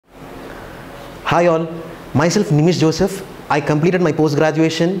Hi all, myself Nimish Joseph. I completed my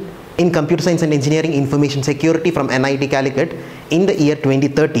post-graduation in Computer Science and Engineering Information Security from NIT Calicut in the year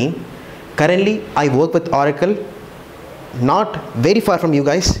 2013. Currently, I work with Oracle, not very far from you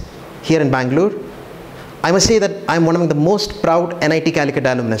guys, here in Bangalore. I must say that I'm one of the most proud NIT Calicut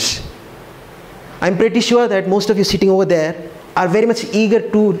alumnus. I'm pretty sure that most of you sitting over there are very much eager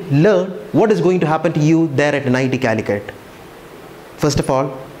to learn what is going to happen to you there at NIT Calicut. First of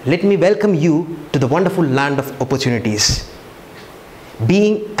all, let me welcome you to the wonderful land of opportunities.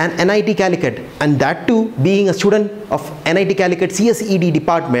 Being an NIT Calicut, and that too being a student of NIT Calicut CSED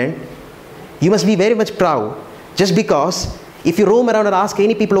department, you must be very much proud, just because if you roam around and ask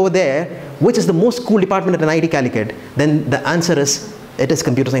any people over there which is the most cool department at NIT Calicut, then the answer is it is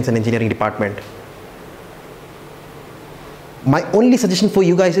Computer Science and Engineering department. My only suggestion for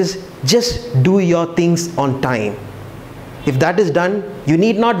you guys is just do your things on time. If that is done, you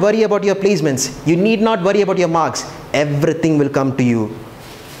need not worry about your placements. You need not worry about your marks. Everything will come to you.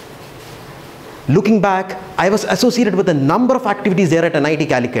 Looking back, I was associated with a number of activities there at NIT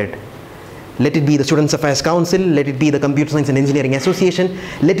Calicut. Let it be the Students Affairs Council, let it be the Computer Science and Engineering Association,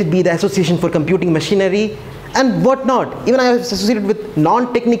 let it be the Association for Computing Machinery, and whatnot. Even I was associated with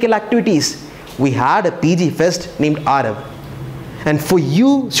non-technical activities. We had a PG Fest named Arav. And for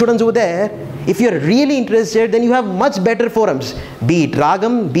you students over there, if you are really interested, then you have much better forums. Be it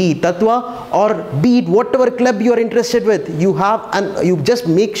Ragam, be it Tattva, or be it whatever club you are interested with. You have, and you just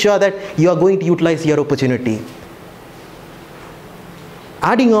make sure that you are going to utilize your opportunity.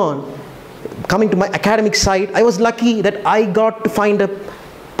 Adding on, coming to my academic side, I was lucky that I got to find a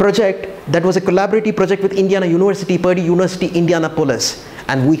project that was a collaborative project with Indiana University, Purdue University, Indianapolis.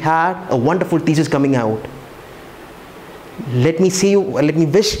 And we had a wonderful thesis coming out. Let me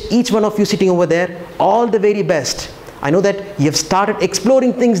wish each one of you sitting over there all the very best. I know that you have started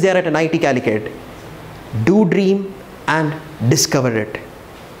exploring things there at NIT Calicut. Do dream and discover it.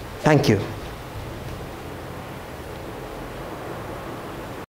 Thank you.